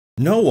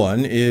No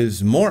one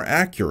is more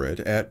accurate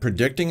at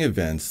predicting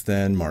events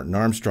than Martin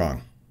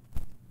Armstrong.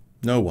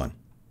 No one.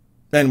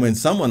 And when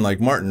someone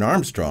like Martin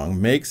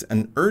Armstrong makes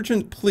an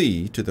urgent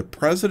plea to the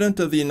President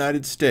of the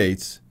United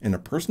States in a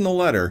personal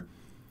letter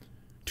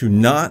to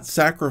not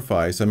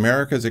sacrifice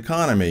America's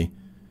economy,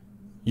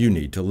 you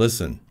need to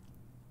listen.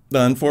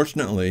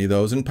 Unfortunately,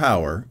 those in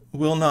power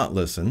will not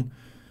listen,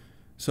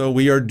 so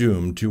we are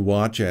doomed to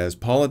watch as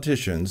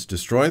politicians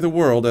destroy the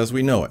world as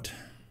we know it.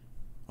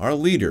 Our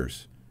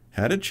leaders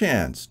had a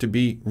chance to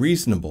be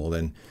reasonable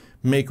and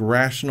make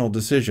rational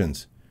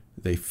decisions.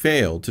 They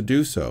failed to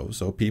do so,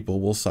 so people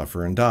will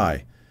suffer and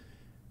die.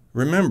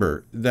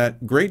 Remember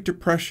that Great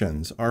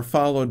Depressions are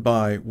followed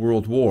by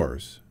world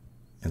wars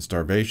and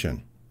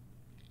starvation.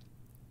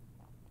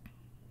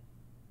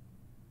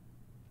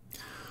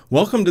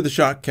 Welcome to the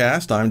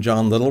Shockcast. I'm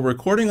John Little,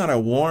 recording on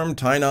a warm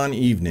Tainan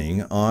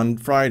evening on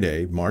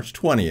Friday, March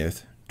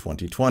 20th,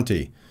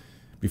 2020.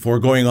 Before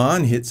going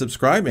on, hit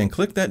subscribe and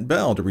click that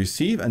bell to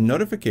receive a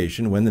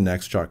notification when the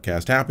next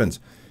Shockcast happens.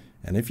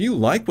 And if you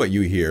like what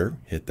you hear,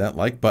 hit that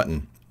like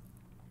button.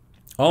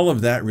 All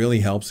of that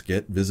really helps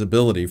get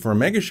visibility for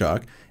Mega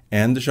Shock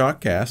and the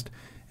Shockcast.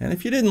 And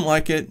if you didn't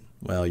like it,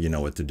 well, you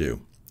know what to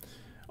do.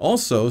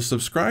 Also,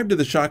 subscribe to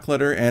the Shock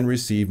Letter and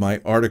receive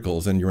my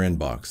articles in your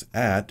inbox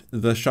at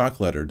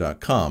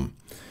theshockletter.com.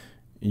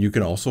 You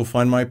can also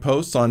find my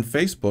posts on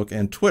Facebook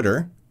and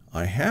Twitter.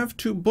 I have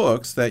 2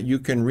 books that you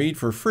can read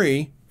for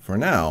free for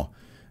now.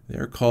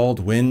 They're called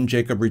When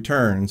Jacob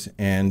Returns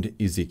and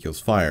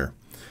Ezekiel's Fire.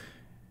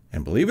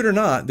 And believe it or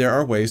not, there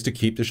are ways to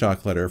keep the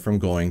Shock Letter from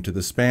going to the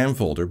spam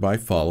folder by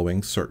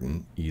following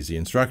certain easy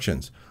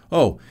instructions.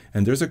 Oh,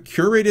 and there's a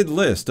curated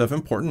list of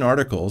important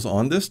articles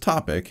on this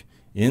topic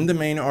in the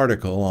main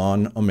article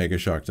on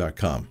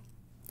omegashock.com.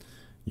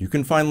 You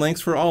can find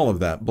links for all of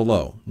that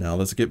below. Now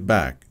let's get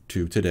back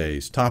to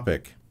today's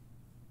topic.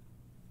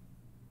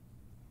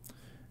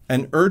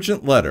 An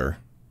urgent letter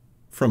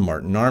from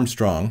Martin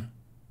Armstrong.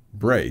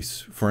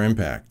 Brace for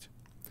impact.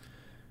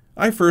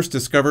 I first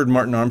discovered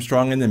Martin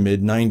Armstrong in the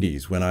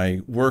mid-90s when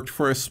I worked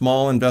for a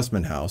small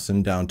investment house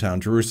in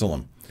downtown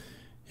Jerusalem.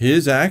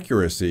 His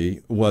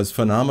accuracy was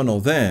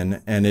phenomenal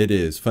then, and it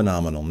is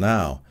phenomenal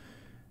now.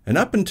 And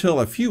up until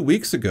a few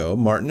weeks ago,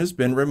 Martin has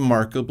been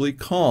remarkably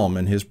calm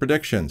in his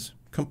predictions.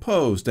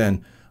 Composed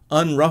and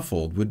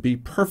unruffled would be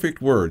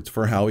perfect words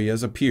for how he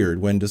has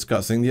appeared when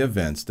discussing the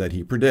events that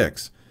he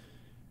predicts.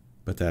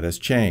 But that has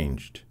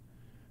changed.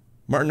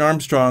 Martin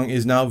Armstrong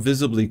is now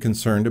visibly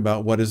concerned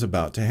about what is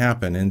about to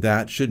happen, and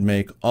that should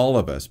make all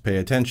of us pay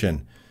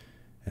attention.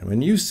 And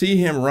when you see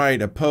him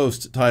write a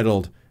post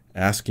titled,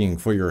 "Asking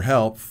for your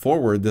help,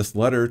 forward this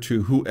letter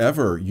to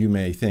whoever you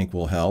may think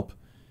will help,"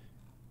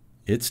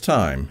 it's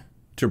time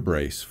to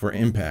brace for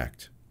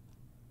impact.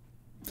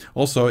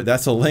 Also,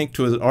 that's a link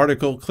to his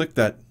article. Click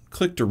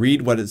to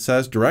read what it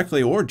says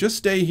directly, or just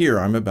stay here.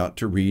 I'm about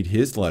to read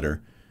his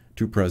letter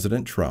to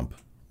President Trump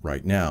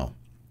right now.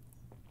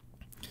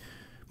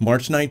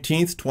 March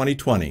 19th,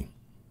 2020.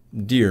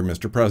 Dear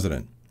Mr.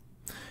 President,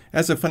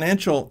 as a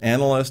financial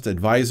analyst,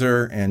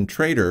 advisor, and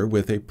trader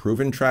with a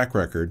proven track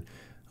record,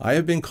 I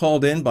have been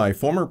called in by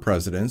former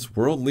presidents,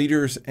 world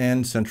leaders,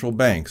 and central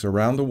banks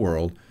around the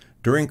world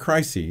during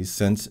crises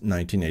since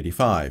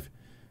 1985.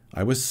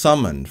 I was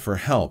summoned for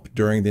help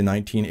during the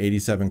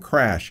 1987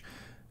 crash.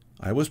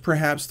 I was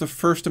perhaps the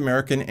first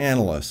American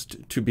analyst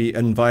to be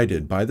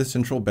invited by the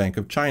Central Bank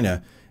of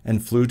China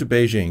and flew to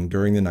Beijing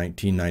during the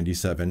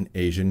 1997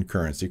 Asian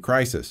currency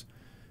crisis.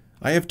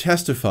 I have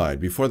testified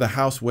before the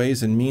House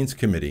Ways and Means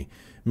Committee.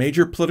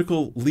 Major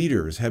political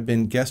leaders have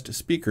been guest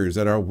speakers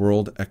at our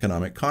World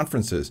Economic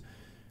Conferences.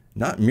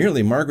 Not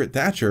merely Margaret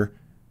Thatcher,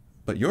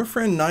 but your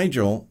friend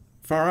Nigel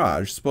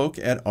Farage spoke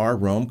at our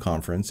Rome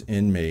conference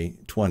in May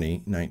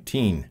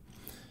 2019.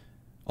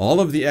 All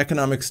of the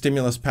economic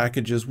stimulus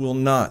packages will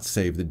not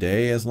save the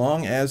day as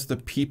long as the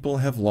people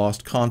have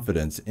lost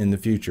confidence in the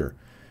future.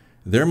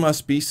 There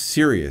must be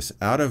serious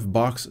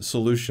out-of-box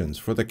solutions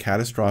for the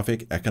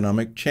catastrophic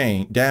economic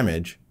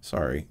damage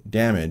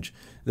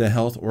the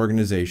health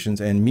organizations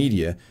and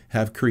media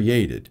have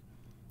created.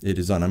 It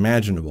is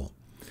unimaginable.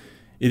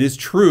 It is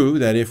true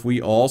that if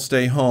we all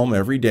stay home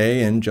every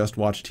day and just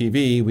watch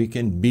TV, we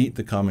can beat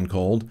the common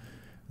cold.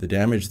 The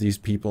damage these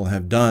people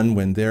have done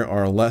when there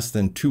are less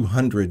than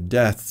 200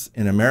 deaths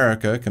in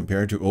America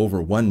compared to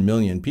over 1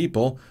 million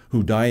people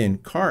who die in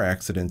car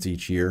accidents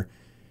each year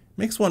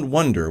makes one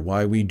wonder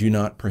why we do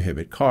not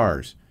prohibit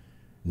cars.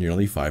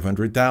 Nearly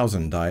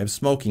 500,000 die of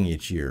smoking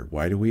each year.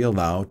 Why do we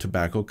allow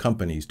tobacco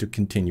companies to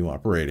continue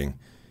operating?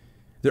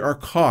 There are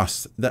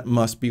costs that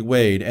must be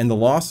weighed, and the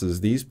losses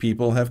these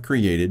people have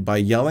created by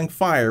yelling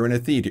fire in a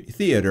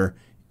theater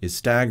is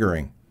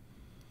staggering.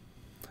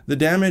 The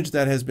damage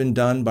that has been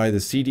done by the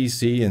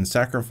CDC in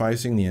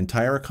sacrificing the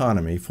entire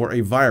economy for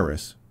a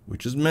virus,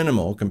 which is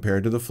minimal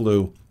compared to the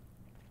flu,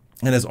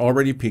 and has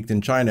already peaked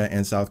in China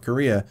and South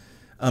Korea,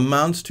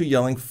 amounts to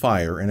yelling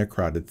fire in a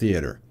crowded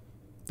theater.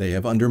 They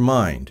have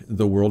undermined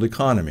the world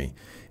economy,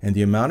 and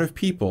the amount of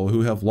people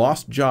who have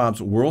lost jobs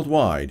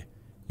worldwide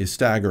is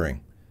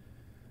staggering.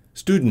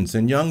 Students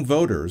and young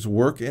voters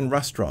work in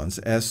restaurants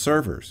as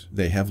servers.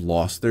 They have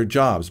lost their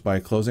jobs by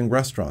closing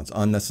restaurants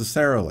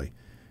unnecessarily.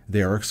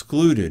 They are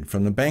excluded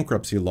from the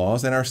bankruptcy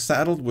laws and are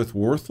saddled with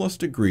worthless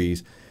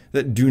degrees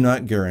that do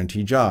not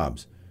guarantee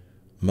jobs.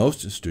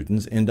 Most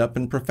students end up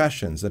in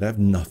professions that have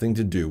nothing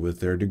to do with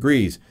their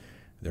degrees.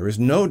 There is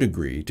no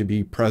degree to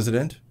be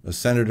president, a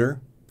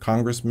senator,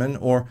 congressman,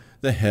 or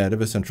the head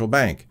of a central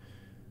bank.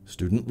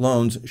 Student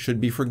loans should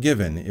be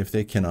forgiven if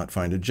they cannot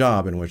find a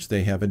job in which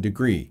they have a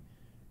degree.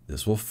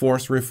 This will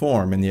force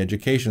reform in the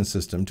education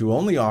system to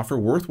only offer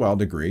worthwhile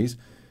degrees.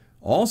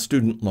 All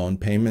student loan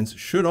payments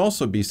should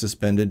also be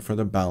suspended for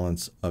the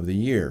balance of the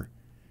year.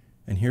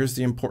 And here's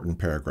the important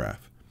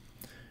paragraph.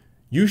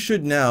 You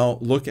should now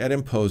look at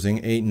imposing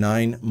a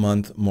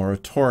 9-month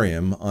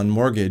moratorium on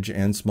mortgage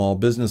and small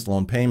business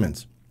loan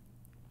payments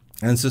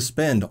and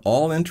suspend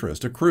all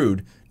interest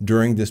accrued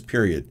during this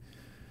period.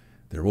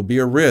 There will be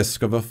a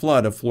risk of a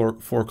flood of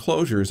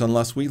foreclosures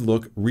unless we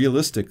look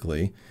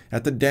realistically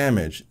at the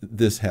damage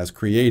this has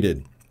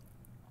created.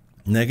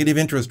 Negative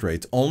interest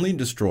rates only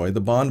destroy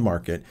the bond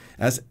market,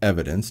 as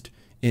evidenced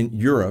in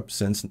Europe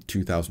since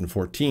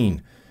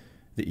 2014.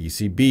 The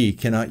ECB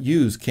cannot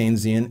use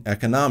Keynesian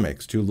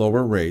economics to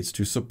lower rates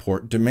to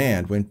support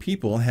demand when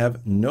people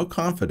have no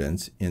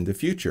confidence in the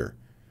future.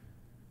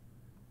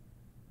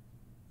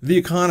 The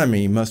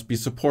economy must be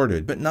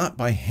supported, but not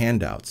by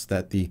handouts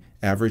that the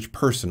average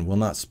person will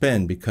not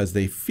spend because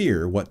they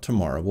fear what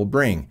tomorrow will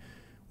bring.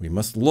 We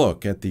must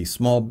look at the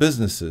small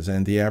businesses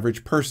and the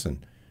average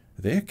person.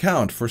 They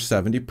account for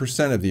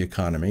 70% of the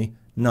economy,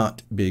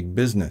 not big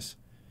business.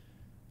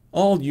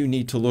 All you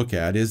need to look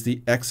at is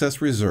the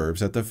excess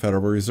reserves at the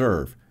Federal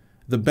Reserve.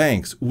 The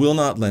banks will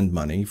not lend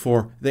money,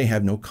 for they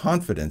have no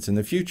confidence in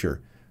the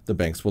future. The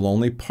banks will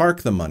only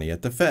park the money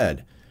at the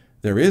Fed.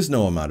 There is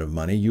no amount of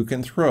money you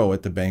can throw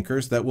at the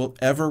bankers that will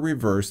ever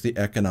reverse the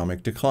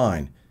economic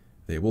decline.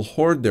 They will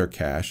hoard their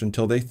cash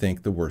until they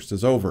think the worst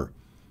is over.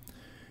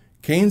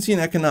 Keynesian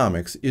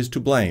economics is to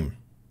blame.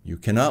 You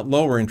cannot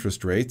lower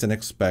interest rates and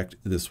expect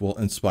this will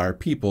inspire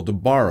people to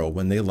borrow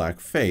when they lack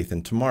faith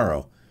in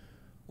tomorrow.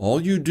 All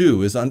you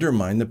do is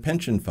undermine the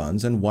pension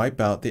funds and wipe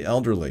out the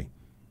elderly.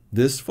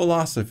 This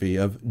philosophy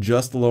of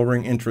just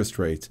lowering interest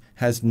rates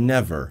has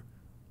never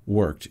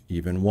worked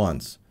even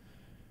once.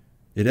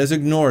 It has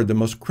ignored the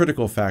most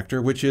critical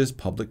factor, which is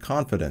public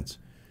confidence.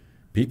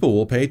 People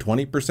will pay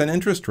 20%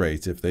 interest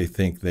rates if they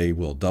think they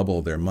will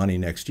double their money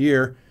next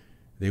year.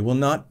 They will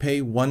not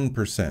pay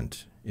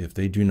 1% if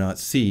they do not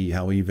see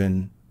how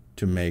even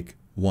to make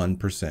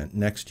 1%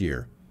 next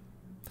year.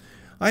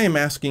 I am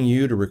asking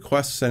you to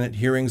request Senate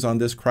hearings on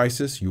this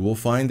crisis. You will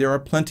find there are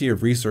plenty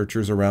of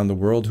researchers around the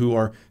world who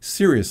are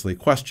seriously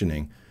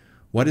questioning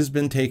what has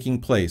been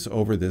taking place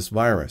over this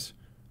virus.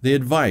 The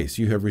advice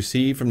you have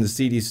received from the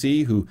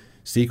CDC, who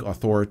seek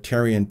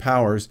authoritarian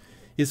powers,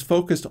 is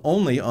focused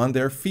only on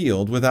their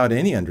field without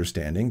any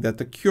understanding that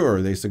the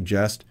cure they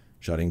suggest,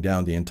 shutting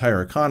down the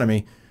entire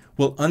economy,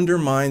 will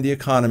undermine the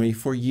economy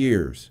for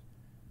years.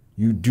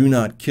 You do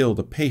not kill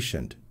the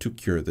patient to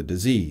cure the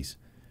disease.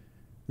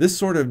 This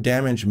sort of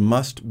damage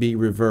must be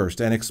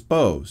reversed and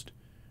exposed,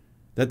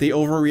 that they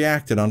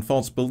overreacted on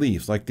false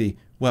beliefs like the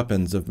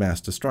weapons of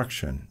mass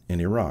destruction in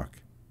Iraq.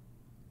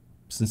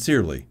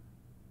 Sincerely,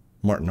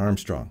 Martin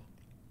Armstrong.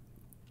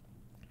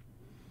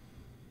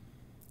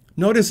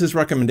 Notice his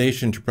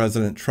recommendation to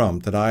President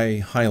Trump that I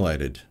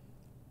highlighted.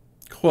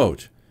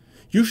 Quote,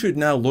 you should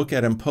now look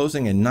at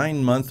imposing a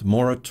 9-month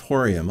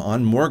moratorium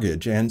on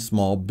mortgage and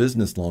small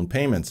business loan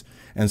payments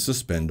and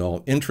suspend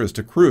all interest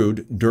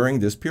accrued during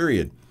this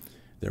period.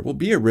 There will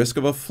be a risk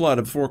of a flood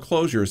of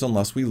foreclosures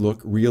unless we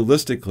look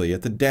realistically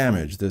at the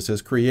damage this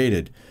has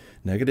created.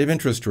 Negative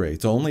interest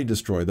rates only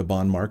destroy the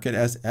bond market,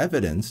 as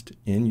evidenced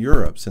in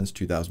Europe since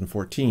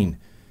 2014.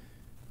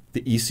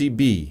 The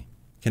ECB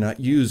cannot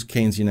use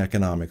Keynesian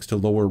economics to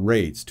lower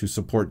rates to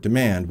support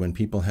demand when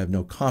people have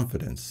no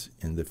confidence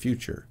in the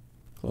future.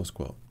 Close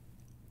quote.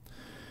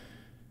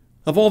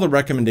 Of all the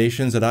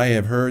recommendations that I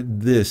have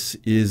heard, this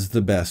is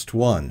the best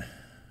one.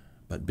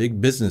 But big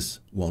business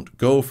won't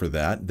go for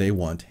that. They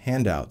want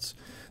handouts.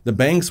 The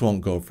banks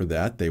won't go for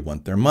that. They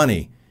want their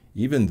money,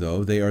 even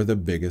though they are the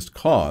biggest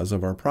cause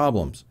of our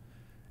problems.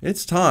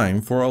 It's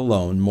time for a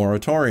loan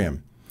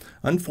moratorium.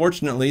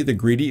 Unfortunately, the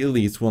greedy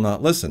elites will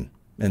not listen,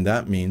 and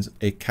that means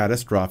a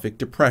catastrophic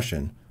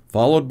depression,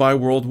 followed by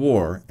world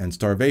war and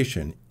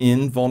starvation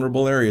in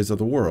vulnerable areas of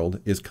the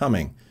world is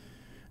coming.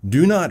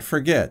 Do not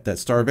forget that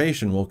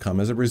starvation will come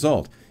as a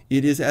result.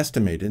 It is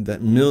estimated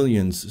that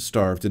millions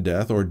starved to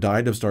death or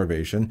died of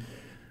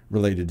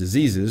starvation-related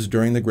diseases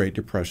during the Great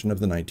Depression of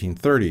the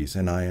 1930s,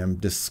 and I am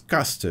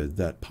disgusted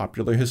that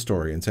popular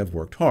historians have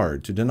worked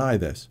hard to deny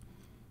this.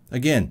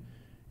 Again,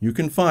 you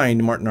can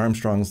find Martin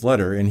Armstrong's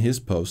letter in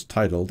his post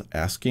titled,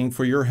 Asking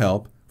for Your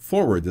Help.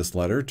 Forward this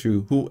letter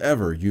to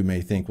whoever you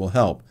may think will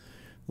help.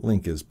 The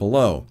link is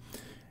below.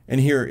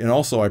 And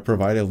also I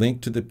provide a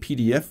link to the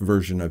PDF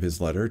version of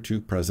his letter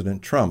to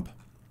President Trump.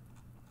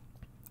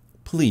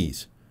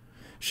 Please,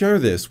 share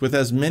this with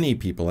as many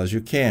people as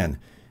you can.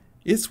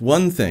 It's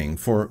one thing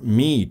for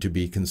me to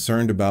be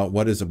concerned about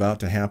what is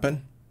about to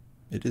happen.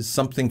 It is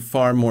something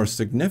far more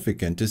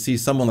significant to see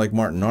someone like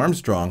Martin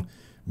Armstrong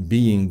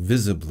being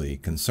visibly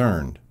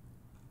concerned.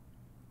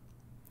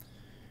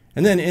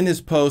 And then in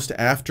his post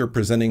after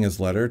presenting his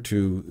letter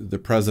to the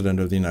President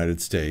of the United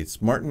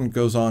States, Martin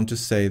goes on to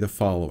say the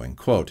following,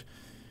 quote,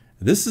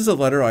 "This is a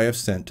letter I have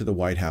sent to the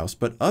White House,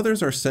 but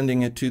others are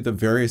sending it to the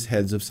various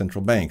heads of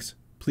central banks.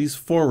 Please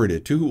forward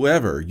it to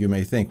whoever you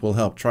may think will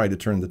help try to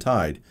turn the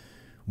tide.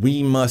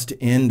 We must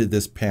end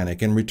this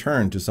panic and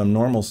return to some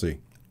normalcy.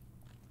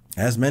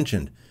 As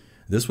mentioned,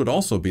 this would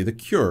also be the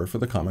cure for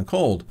the common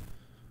cold.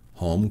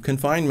 Home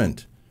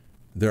confinement.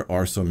 There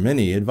are so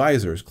many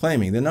advisors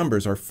claiming the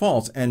numbers are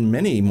false and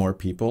many more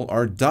people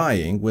are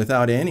dying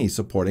without any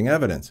supporting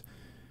evidence.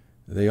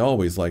 They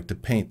always like to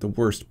paint the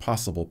worst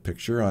possible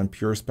picture on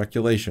pure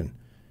speculation.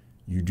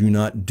 You do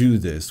not do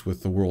this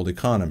with the world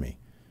economy.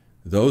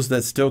 Those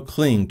that still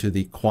cling to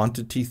the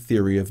quantity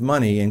theory of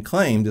money and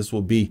claim this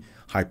will be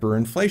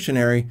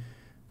hyperinflationary,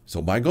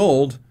 so buy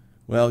gold,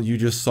 well, you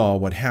just saw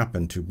what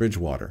happened to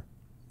Bridgewater.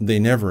 They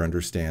never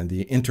understand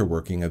the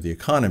interworking of the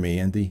economy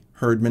and the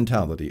herd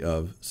mentality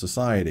of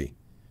society.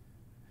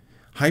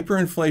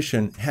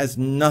 Hyperinflation has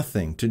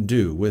nothing to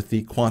do with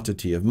the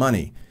quantity of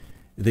money.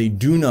 They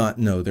do not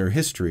know their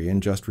history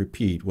and just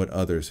repeat what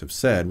others have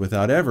said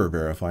without ever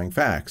verifying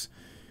facts.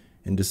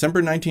 In December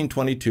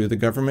 1922, the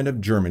government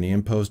of Germany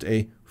imposed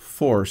a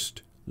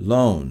forced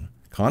loan,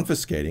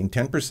 confiscating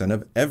 10%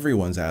 of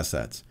everyone's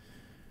assets.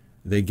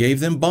 They gave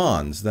them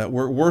bonds that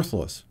were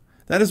worthless.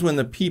 That is when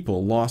the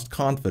people lost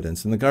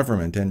confidence in the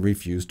government and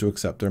refused to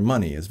accept their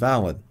money as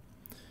valid.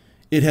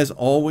 It has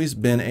always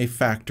been a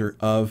factor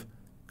of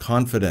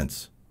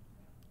confidence.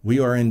 We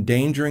are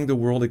endangering the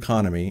world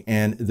economy,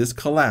 and this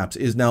collapse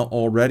is now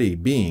already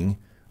being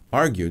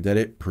argued that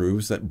it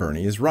proves that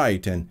Bernie is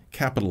right and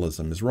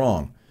capitalism is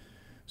wrong.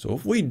 So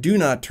if we do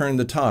not turn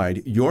the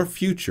tide, your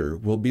future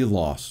will be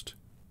lost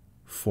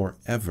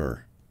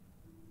forever."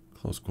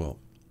 Close quote.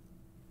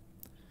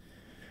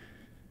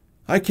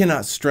 I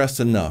cannot stress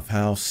enough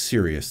how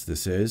serious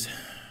this is.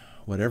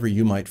 Whatever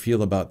you might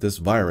feel about this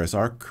virus,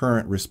 our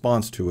current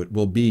response to it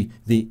will be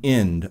the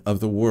end of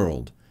the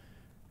world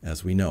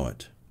as we know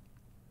it.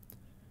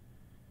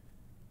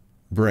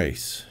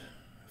 Brace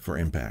for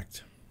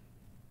impact.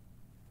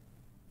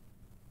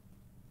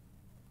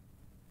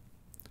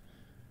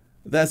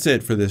 That's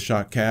it for this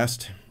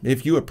Shockcast.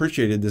 If you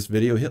appreciated this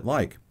video, hit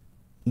like.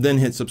 Then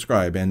hit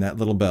subscribe and that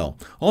little bell.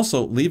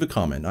 Also, leave a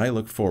comment. I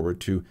look forward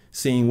to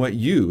seeing what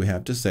you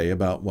have to say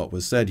about what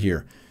was said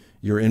here.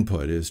 Your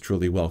input is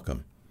truly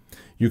welcome.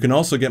 You can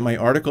also get my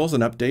articles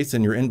and updates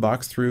in your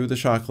inbox through the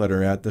Shock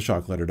Letter at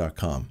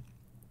theshockletter.com.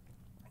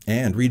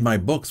 And read my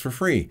books for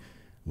free,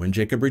 When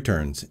Jacob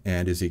Returns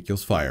and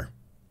Ezekiel's Fire.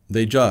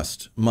 They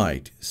just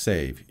might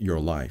save your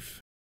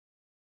life.